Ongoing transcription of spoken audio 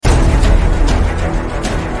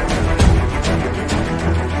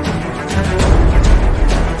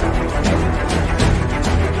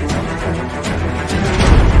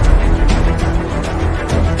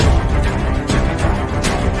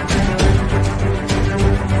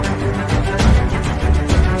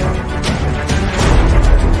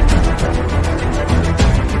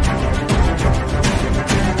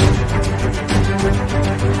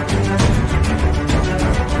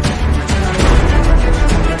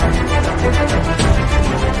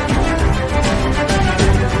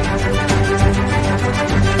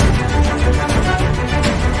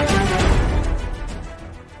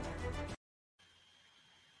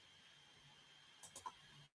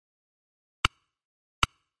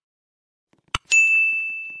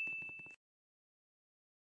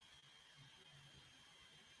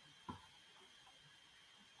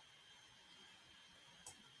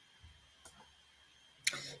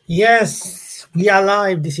Yes, we are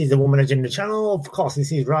live. This is the Woman Agenda channel. Of course,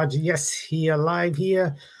 this is Raj. Yes, here live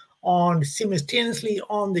here on simultaneously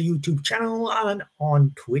on the YouTube channel and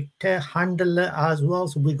on Twitter handle as well.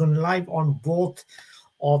 So we're going live on both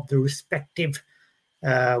of the respective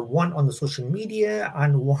one on the social media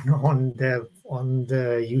and one on the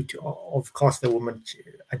YouTube. Of course, the Woman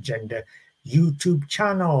Agenda YouTube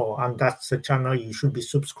channel, and that's the channel you should be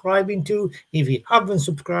subscribing to. If you haven't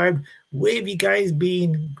subscribed, where have you guys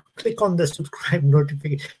been? Click on the subscribe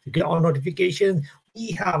notification to get all notifications.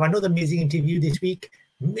 We have another amazing interview this week.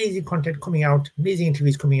 Amazing content coming out. Amazing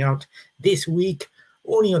interviews coming out this week.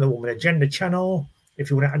 Only on the Woman Agenda channel. If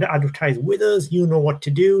you want to advertise with us, you know what to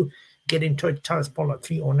do. Get in touch,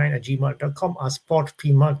 talentspotlight309@gmail.com, our spot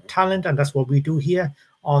female talent, and that's what we do here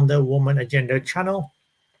on the Woman Agenda channel.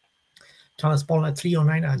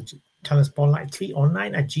 Talentspotlight309 at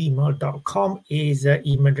talentspotlight309@gmail.com is the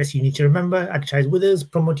email address you need to remember. Advertise with us,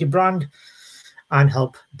 promote your brand, and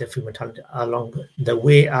help the female talent along the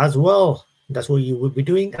way as well. That's what you will be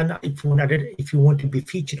doing. And if you want to be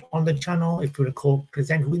featured on the channel, if you want to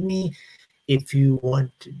co-present with me, if you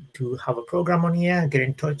want to have a program on here, get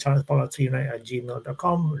in touch,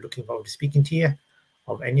 talentspotlight309@gmail.com. Looking forward to speaking to you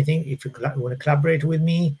of anything. If you want to collaborate with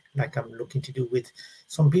me, like I'm looking to do with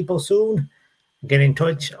some people soon, get in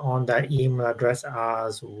touch on that email address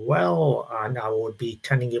as well. And I will be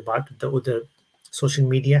telling you about the other social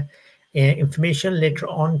media information later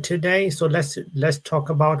on today. So let's talk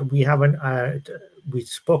about, we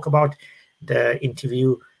spoke about the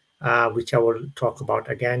interview, which I will talk about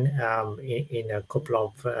again in a couple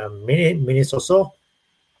of minutes or so.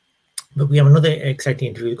 But we have another exciting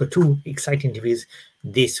interview. We've got two exciting interviews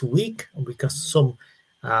this week. We've got some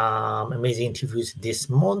amazing interviews next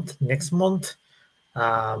month.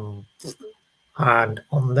 And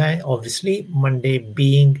on there, obviously, Monday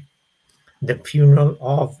being the funeral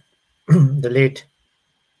of the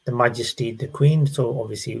Majesty, the Queen. So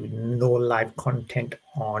obviously no live content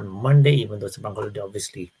on Monday, even though it's a bank holiday,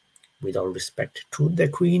 obviously. With all respect to the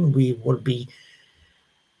Queen, we will be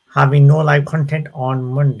having no live content on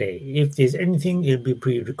Monday. If there's anything, it'll be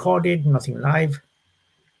pre-recorded, nothing live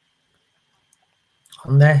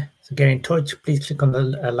on there. So get in touch. Please click on the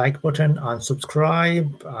like button and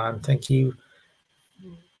subscribe. And thank you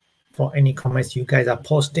for any comments you guys are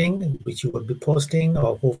posting, which you will be posting,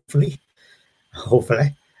 or hopefully,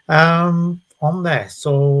 on there.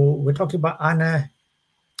 So we're talking about Anne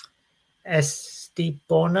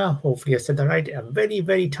Estipona. Hopefully I said that right. A very,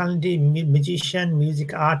 very talented magician,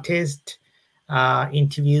 music artist.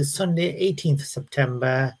 Interviews Sunday, 18th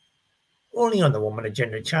September, only on the Woman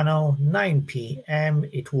Agenda channel, 9 p.m.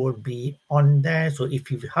 It will be on there. So if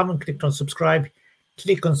you haven't clicked on subscribe,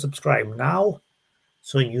 click on subscribe now,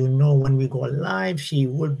 so you know when we go live. She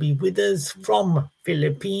will be with us from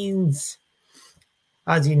Philippines.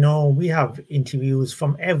 As you know, we have interviews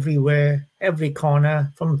from everywhere, every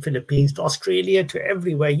corner, from Philippines to Australia to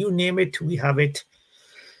everywhere. You name it, we have it.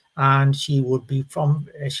 And she's from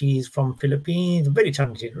Philippines, very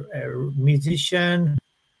talented musician.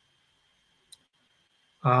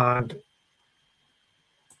 And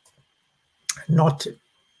not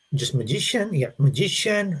just magician,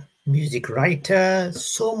 music writer,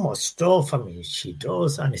 so much stuff. I mean, she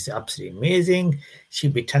does, and it's absolutely amazing.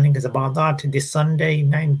 She'll be telling us about that this Sunday,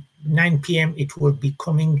 9 p.m. It will be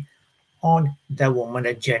coming on the Woman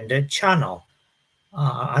Agenda channel.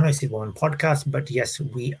 I know it's a Woman podcast, but yes,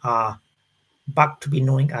 we are back to be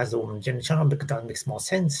knowing as the Woman Agenda channel, because that makes more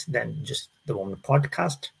sense than just the Woman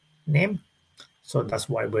podcast name. So that's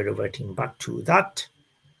why we're reverting back to that,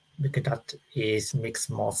 because that makes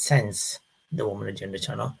more sense, the Woman Agenda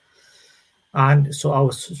channel. And so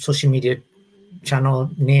our social media channel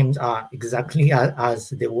names are exactly as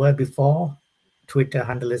they were before. Twitter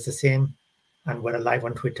handle is the same, and we're live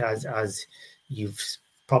on Twitter as you've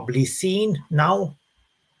probably seen now.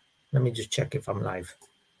 Let me just check if I'm live.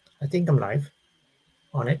 I think I'm live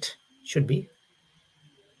on it. Should be.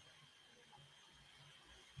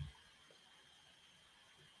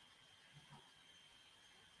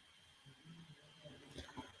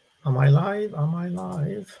 Am I live?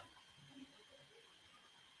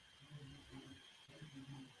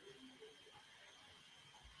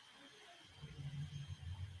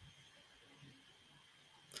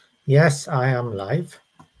 Yes, I am live.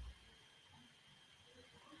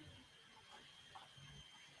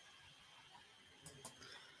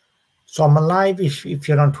 So I'm live. If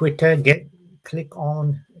you're on Twitter, click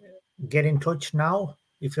on get in touch now.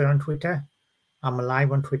 If you're on Twitter, I'm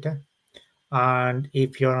live on Twitter. And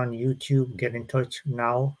if you're on YouTube, get in touch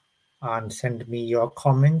now and send me your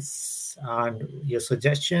comments and your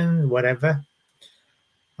suggestions, whatever.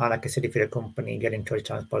 like I said, if you're a company, get in touch,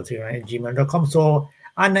 transport09@gmail.com. So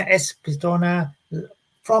Anne Estipona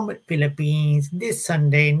from Philippines this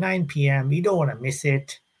Sunday, 9 p.m. You don't want to miss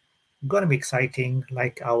it. Gonna be exciting,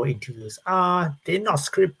 like our interviews are. They're not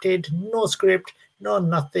scripted, no script, no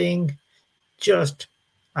nothing, just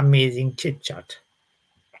amazing chit chat,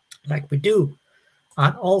 like we do.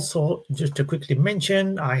 And also, just to quickly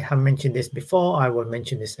mention, I have mentioned this before. I will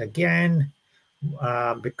mention this again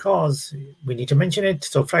because we need to mention it.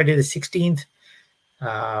 So Friday the 16th,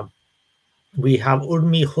 we have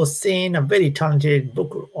Urmi Hussain, a very talented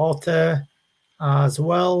book author as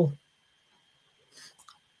well.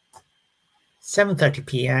 7:30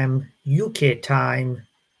 p.m. UK time.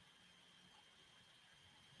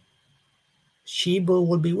 Shibu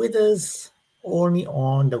will be with us only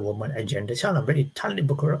on the Woman Agenda channel. Very talented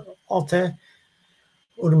book author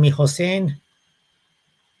Urmi Hussain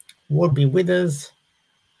will be with us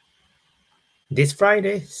this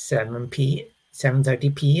Friday,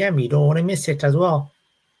 7:30 p.m. You don't want to miss it as well.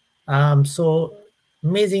 So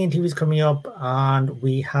amazing interviews coming up, and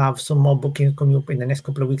we have some more bookings coming up in the next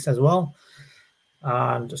couple of weeks as well.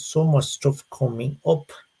 And so much stuff coming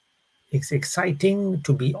up. It's exciting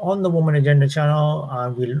to be on the Woman Agenda channel,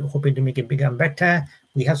 and we're hoping to make it bigger and better.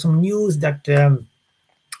 We have some news that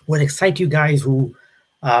will excite you guys who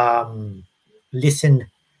listen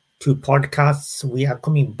to podcasts. We are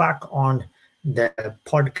coming back on the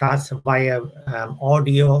podcast via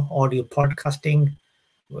audio podcasting.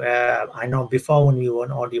 I know before, when we were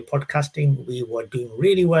on audio podcasting, we were doing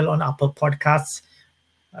really well on Apple Podcasts.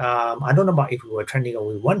 I don't know about if we were trending or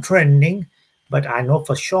we weren't trending, but I know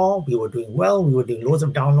for sure we were doing well. We were doing loads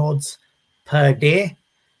of downloads per day,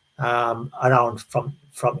 around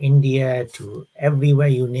from India to everywhere,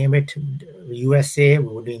 you name it, USA.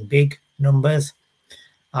 We were doing big numbers.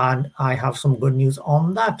 And I have some good news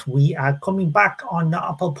on that. We are coming back on the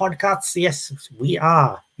Apple Podcasts. Yes, we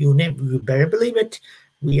are. You better believe it.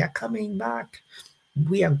 We are coming back.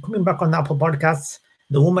 We are coming back on the Apple Podcasts,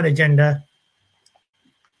 the Woman Agenda,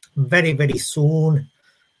 very, very soon.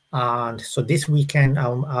 And so this weekend,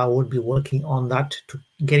 I will be working on that, to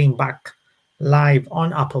getting back live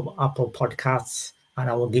on Apple Podcasts, and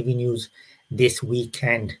I will give you news this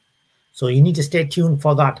weekend. So you need to stay tuned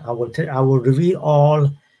for that. I will reveal all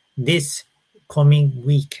this coming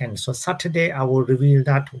weekend. So Saturday, I will reveal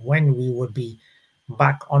that when we will be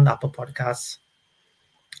back on Apple Podcasts.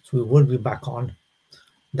 So we will be back on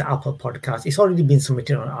the Apple Podcast. It's already been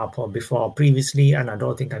submitted on Apple before previously, and I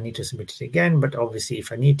don't think I need to submit it again. But obviously,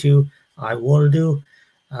 if I need to, I will do.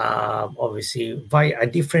 Obviously, via a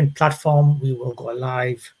different platform, we will go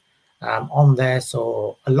live on there.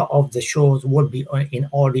 So a lot of the shows will be in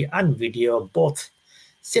audio and video, both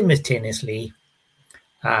simultaneously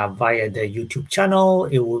via the YouTube channel.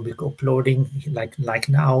 It will be uploading like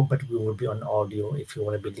now, but we will be on audio. If you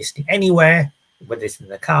want to be listening anywhere, whether it's in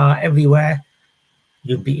the car, everywhere,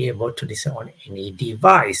 you'll be able to listen on any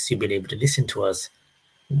device. You'll be able to listen to us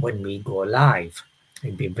when we go live.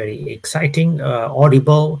 It'll be very exciting.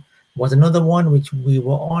 Audible was another one which we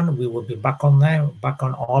were on. We will be back on there, back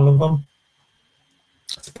on all of them.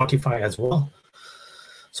 Spotify as well.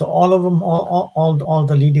 So all of them, all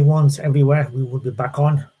the leading ones everywhere, we will be back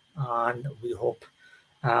on. And we hope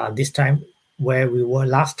this time, where we were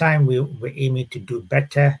last time, we were aiming to do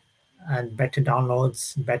better and better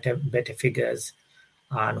downloads, better figures,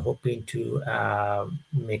 and hoping to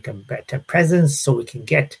make a better presence so we can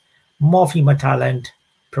get more female talent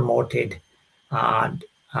promoted and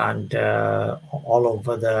all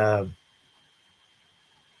over the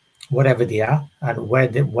whatever they are and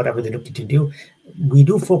whatever they're looking to do. We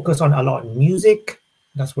do focus on a lot of music.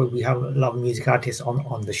 That's where we have a lot of music artists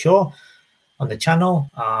on the show, on the channel,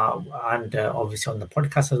 and obviously on the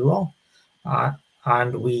podcast as well.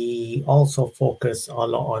 And we also focus a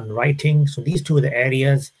lot on writing. So these two are the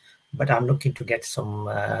areas, but I'm looking to get some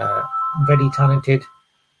very talented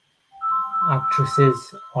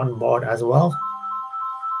actresses on board as well.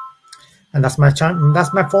 And that's my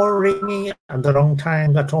phone ringing at the wrong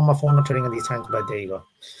time. I told my phone not to ring at these times, but there you go.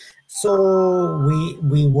 So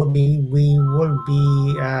we will be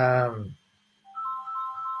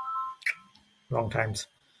wrong times.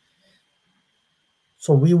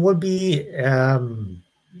 So we will be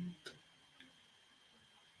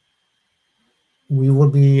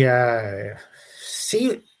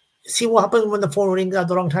see what happens when the phone rings at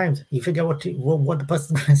the wrong times. You figure what the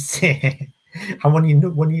person's gonna say. And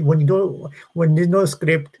when there's no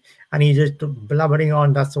script and you just blabbering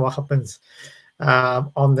on, that's what happens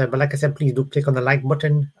on there. But like I said, please do click on the like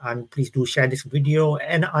button, and please do share this video.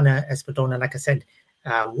 And Anne Estipona, like I said,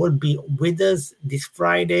 will be with us this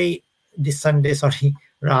Sunday,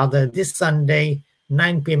 rather this Sunday,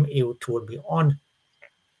 9 p.m. It will be on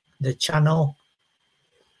the channel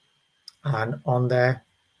and on there.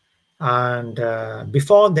 And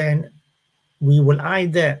before then, we will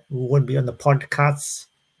be on the podcasts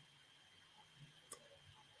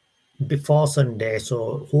before Sunday.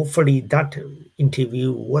 So hopefully that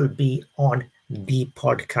interview will be on the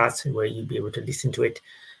podcast where you'll be able to listen to it.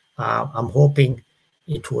 I'm hoping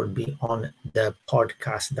it will be on the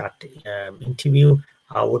podcast, that interview.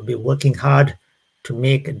 I will be working hard to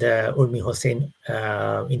make the Urmi Hossein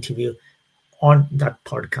interview on that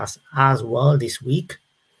podcast as well this week.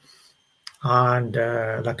 And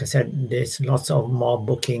like I said, there's lots of more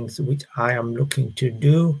bookings which I am looking to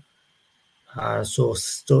do. So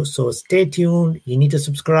stay tuned. You need to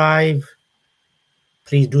subscribe.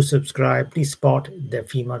 Please do subscribe. Please support the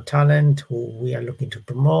female talent who we are looking to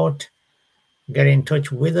promote. Get in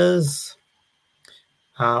touch with us.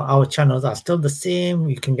 Our channels are still the same.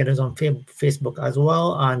 You can get us on Facebook as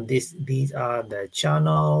well. And these are the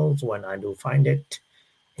channels. When I do find it,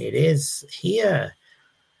 it is here.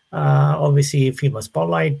 Obviously, Female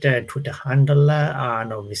Spotlight, Twitter handle,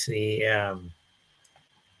 and obviously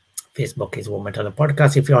Facebook is Woman Talent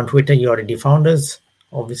Podcast. If you're on Twitter, you already found us,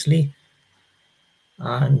 obviously.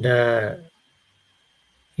 And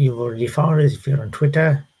you've already found us if you're on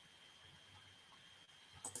Twitter.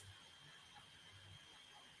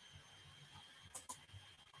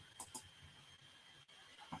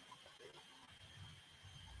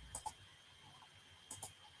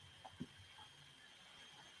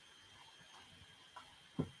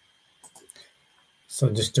 So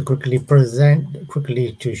just to quickly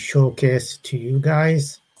to showcase to you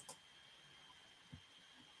guys.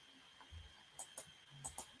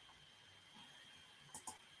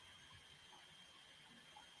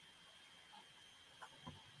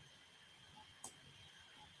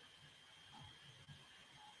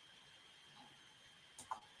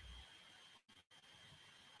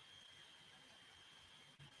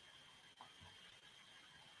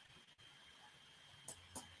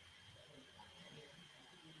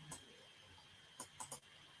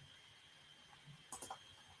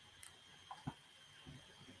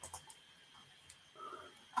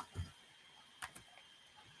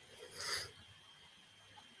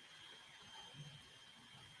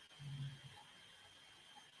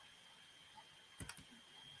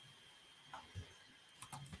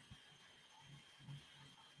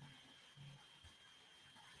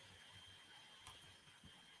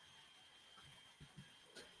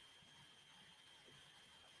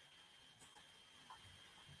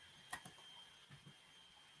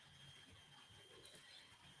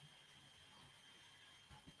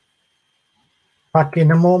 Back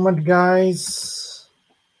in a moment, guys.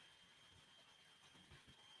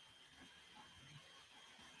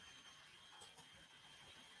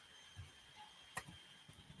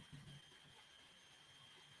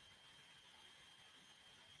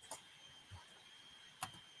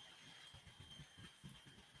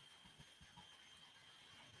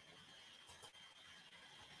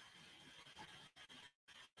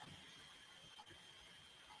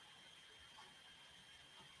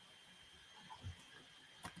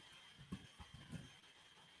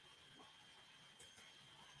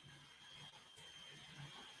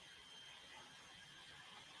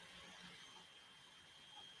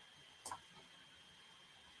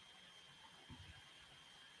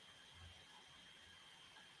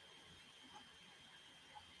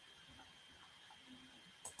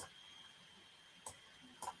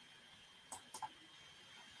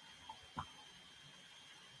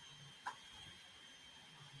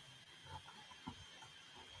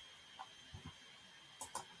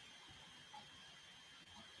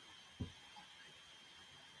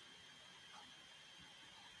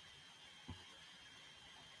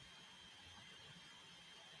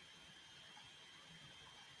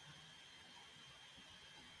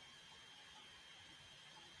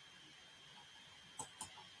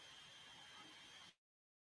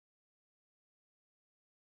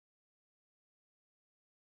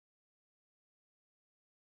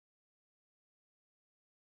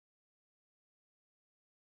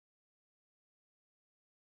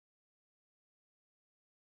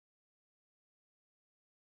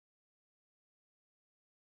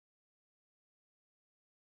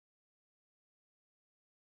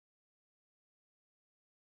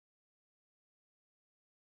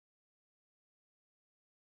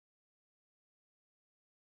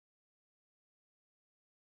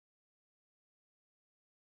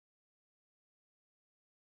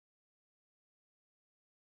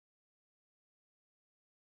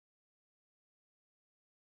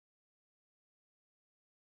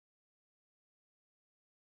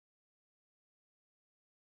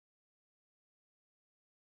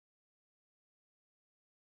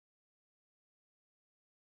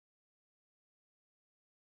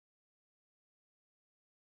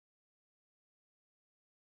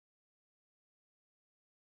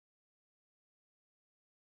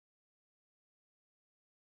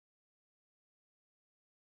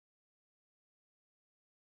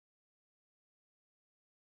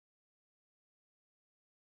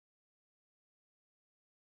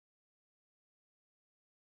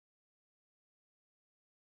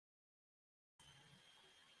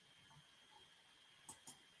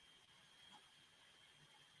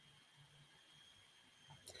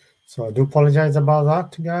 So I do apologize about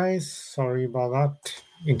that, guys. Sorry about that.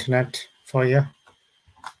 Internet for you.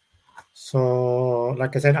 So,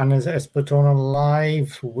 like I said, Anne Estipona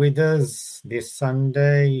live with us this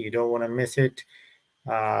Sunday. You don't want to miss it.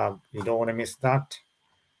 You don't want to miss that.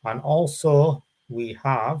 And also, we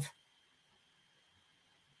have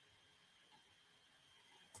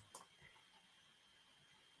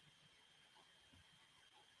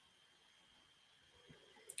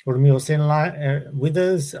Urmi Hossain with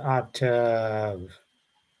us at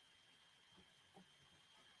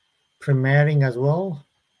premiering as well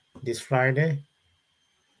this Friday,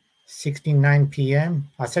 16:09 p.m.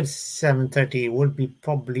 I said 7:30. It would be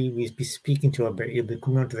probably we'll be speaking to her, but it'll be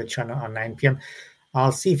coming onto the channel at 9 p.m.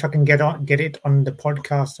 I'll see if I can get it on the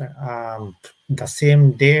podcast the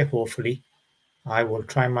same day. Hopefully, I will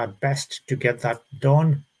try my best to get that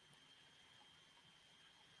done.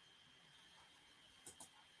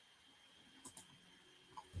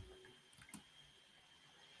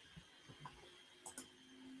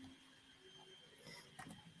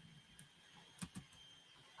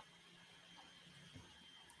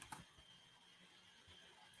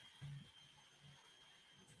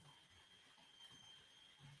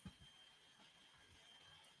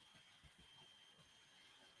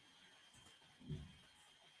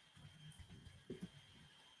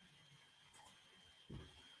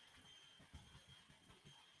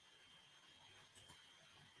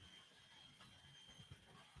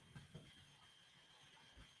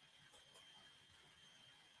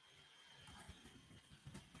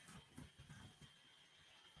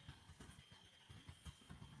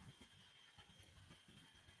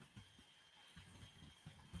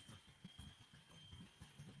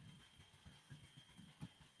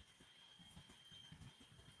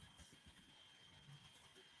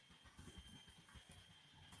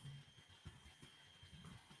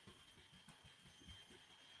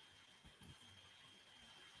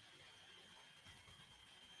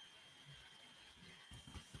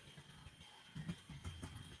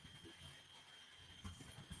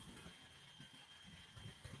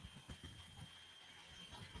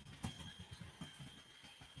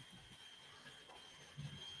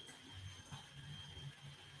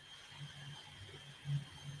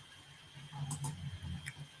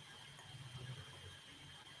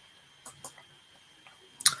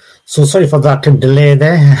 So sorry for that delay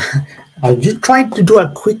there. I was just trying to do a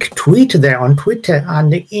quick tweet there on Twitter,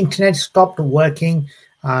 and the internet stopped working.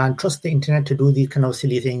 And trust the internet to do these kind of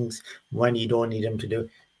silly things when you don't need them to do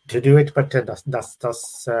it. But that's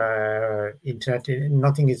internet.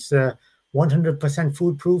 Nothing is 100%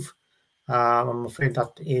 foolproof. I'm afraid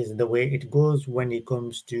that is the way it goes when it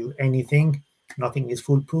comes to anything. Nothing is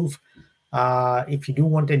foolproof. If you do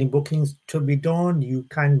want any bookings to be done, you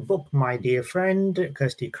can book my dear friend,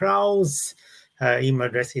 Kirsty Krause. Her email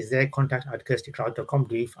address is there, contact@kirstykrause.com.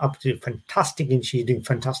 Up to fantastic, and she's doing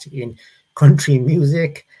fantastic in country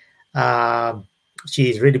music. She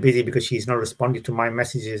is really busy because she's not responding to my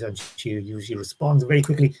messages, and she usually responds very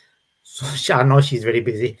quickly. So I know she's very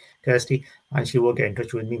busy, Kirsty, and she will get in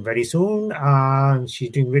touch with me very soon. And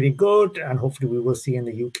she's doing really good, and hopefully we will see in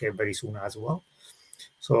the UK very soon as well.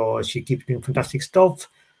 So she keeps doing fantastic stuff.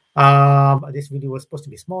 This video was supposed to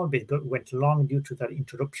be small, but it went long due to the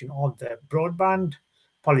interruption of the broadband.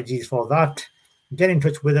 Apologies for that. Get in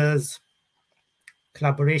touch with us.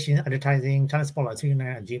 Collaboration, advertising,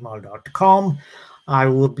 talentspotlight@gmail.com. I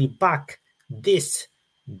will be back this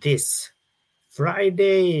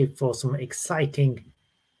Friday for some exciting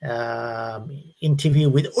interview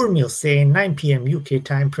with Urmi Hossain, 9 p.m. UK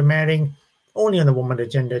time, premiering only on the Woman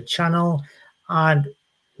Agenda channel and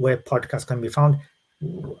where podcasts can be found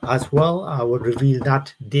as well. I will reveal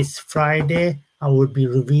that this Friday. I will be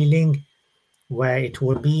revealing where it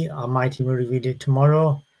will be. I might even reveal it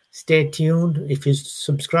tomorrow. Stay tuned. If you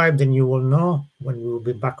subscribe, then you will know when we will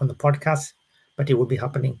be back on the podcast. But it will be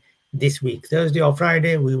happening this week. Thursday or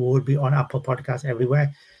Friday, we will be on Apple Podcasts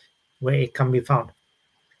everywhere where it can be found.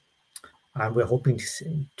 And we're hoping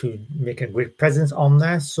to make a great presence on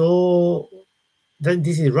there. So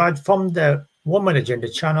this is Raj from the Woman Agenda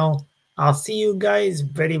channel. I'll see you guys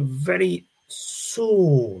very, very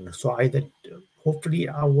soon. So hopefully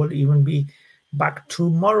I will even be back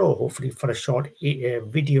tomorrow, hopefully for a short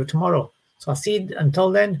video tomorrow. So I'll see you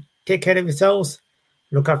until then. Take care of yourselves,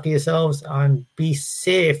 look after yourselves, and be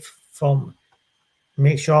safe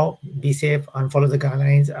be safe and follow the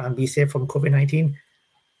guidelines and be safe from COVID-19.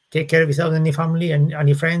 Take care of yourselves and your family and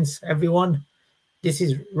your friends, everyone. This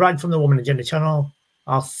is Raj from the Woman Agenda channel.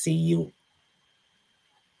 I'll see you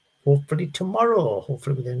hopefully tomorrow,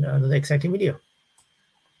 hopefully with another exciting video.